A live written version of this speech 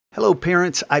Hello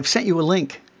parents, I've sent you a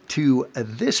link to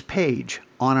this page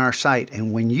on our site,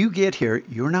 and when you get here,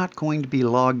 you're not going to be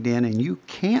logged in and you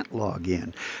can't log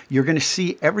in. You're going to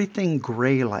see everything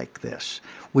gray like this,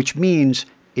 which means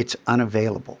it's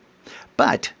unavailable.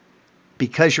 But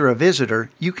because you're a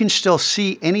visitor, you can still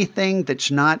see anything that's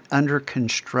not under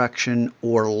construction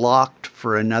or locked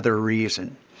for another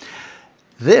reason.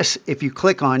 This, if you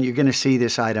click on, you're going to see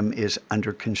this item is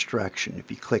under construction.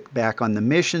 If you click back on the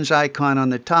missions icon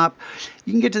on the top,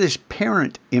 you can get to this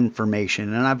parent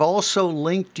information. And I've also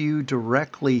linked you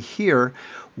directly here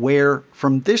where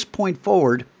from this point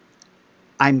forward,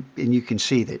 and you can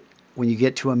see that when you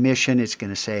get to a mission, it's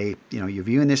going to say, you're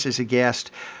viewing this as a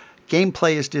guest.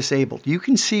 Gameplay is disabled. You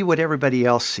can see what everybody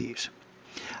else sees.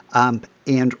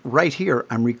 And right here,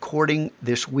 I'm recording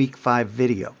this week 5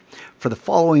 video. For the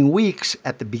following weeks,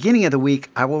 at the beginning of the week,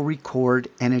 I will record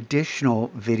an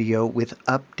additional video with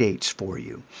updates for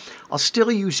you. I'll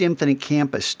still use Infinite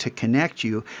Campus to connect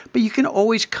you, but you can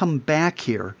always come back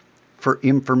here for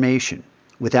information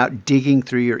without digging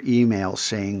through your emails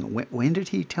saying, when did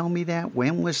he tell me that?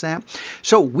 When was that?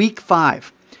 So week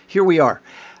 5, here we are.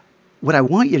 What I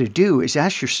want you to do is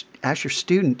ask your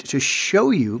student to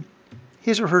show you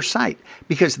his or her site,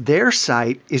 because their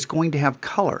site is going to have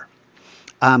color.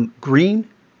 Green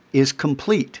is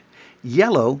complete.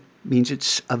 Yellow means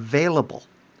it's available.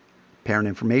 Parent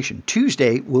information.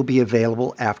 Tuesday will be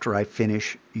available after I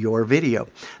finish your video.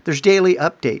 There's daily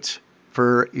updates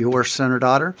for your son or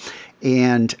daughter,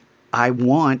 and I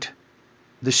want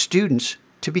the students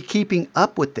to be keeping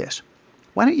up with this.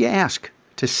 Why don't you ask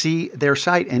to see their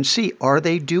site and see, are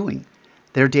they doing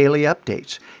their daily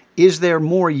updates? Is there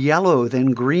more yellow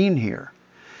than green here?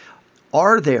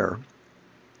 Are there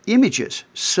images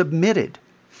submitted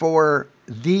for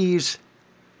these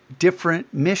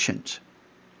different missions?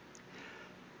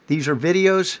 These are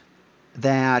videos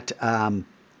that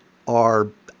are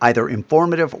either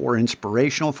informative or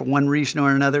inspirational for one reason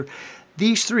or another.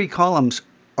 These 3 columns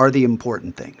are the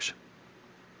important things.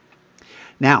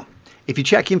 Now, if you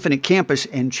check Infinite Campus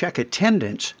and check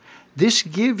attendance, this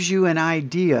gives you an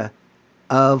idea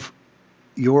of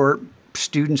your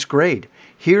student's grade.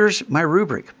 Here's my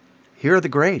rubric. Here are the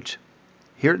grades.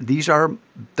 These are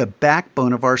the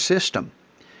backbone of our system.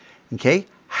 Okay?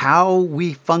 How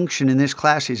we function in this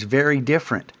class is very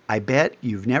different. I bet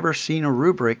you've never seen a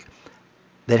rubric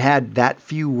that had that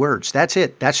few words. That's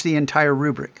it. That's the entire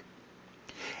rubric.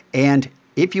 And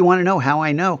if you want to know how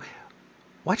I know,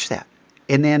 watch that.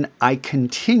 And then I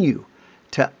continue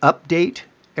to update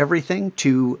everything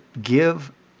to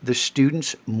give the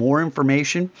students more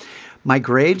information. My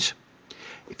grades,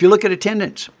 if you look at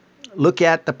attendance, look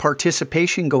at the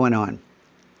participation going on.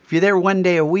 If you're there 1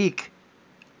 day a week,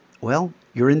 well,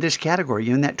 you're in this category.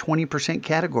 You're in that 20%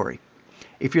 category.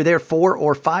 If you're there 4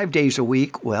 or 5 days a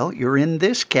week, well, you're in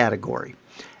this category.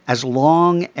 As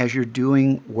long as you're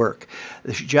doing work.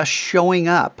 Just showing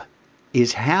up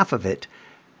is half of it.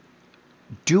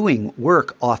 Doing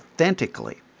work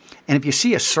authentically. And if you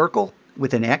see a circle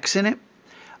with an X in it,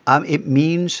 it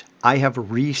means I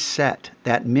have reset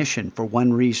that mission for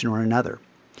one reason or another.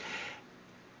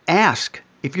 Ask,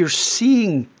 if you're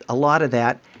seeing a lot of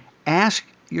that, ask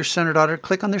your son or daughter,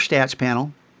 click on their stats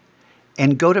panel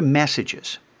and go to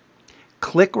messages.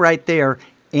 Click right there.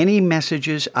 Any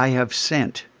messages I have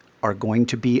sent are going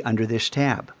to be under this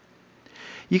tab.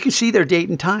 You can see their date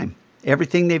and time,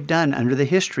 everything they've done under the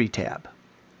history tab.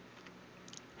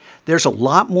 There's a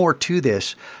lot more to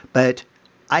this, but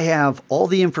I have all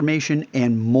the information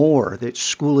and more that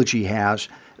Schoology has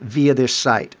via this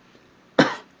site.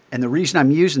 And the reason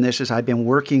I'm using this is I've been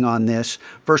working on this,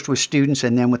 first with students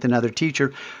and then with another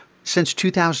teacher, since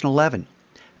 2011.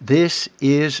 This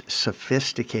is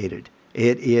sophisticated.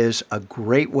 It is a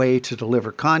great way to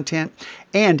deliver content,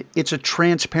 and it's a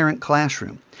transparent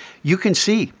classroom. You can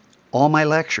see all my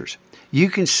lectures. You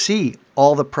can see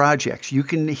all the projects. You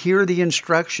can hear the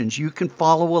instructions. You can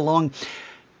follow along.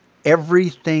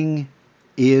 Everything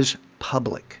is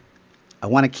public. I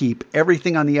want to keep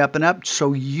everything on the up and up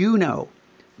so you know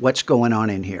what's going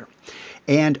on in here.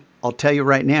 And I'll tell you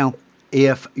right now,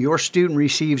 if your student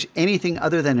receives anything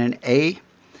other than an A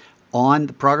on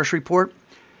the progress report,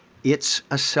 it's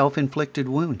a self-inflicted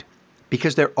wound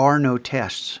because there are no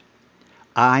tests.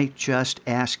 I just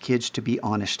ask kids to be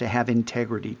honest, to have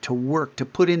integrity, to work, to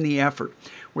put in the effort.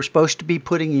 We're supposed to be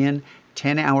putting in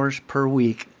 10 hours per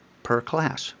week per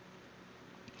class.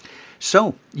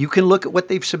 So you can look at what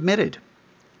they've submitted.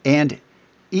 And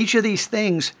each of these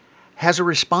things has a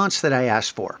response that I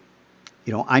asked for.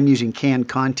 I'm using canned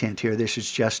content here. This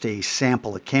is just a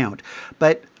sample account.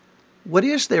 But what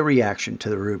is their reaction to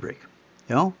the rubric?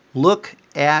 Look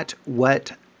at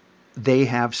what they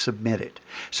have submitted.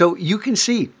 So you can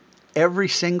see every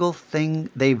single thing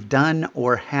they've done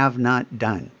or have not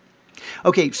done.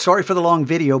 Okay, sorry for the long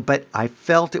video, but I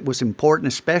felt it was important,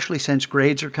 especially since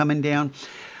grades are coming down.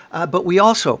 But we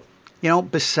also,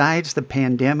 besides the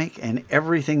pandemic and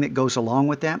everything that goes along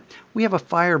with that, we have a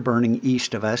fire burning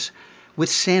east of us with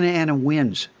Santa Ana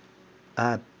winds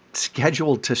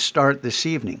scheduled to start this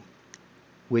evening,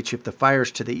 which if the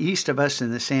fire's to the east of us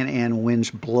and the Santa Ana winds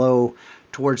blow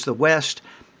towards the west,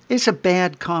 it's a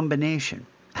bad combination.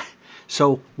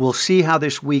 So we'll see how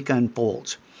this week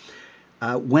unfolds.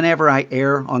 Whenever I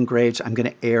err on grades, I'm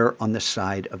going to err on the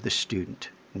side of the student,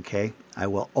 okay? I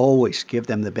will always give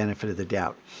them the benefit of the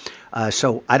doubt.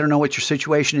 So I don't know what your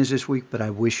situation is this week, but I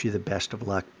wish you the best of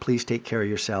luck. Please take care of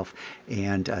yourself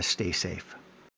and stay safe.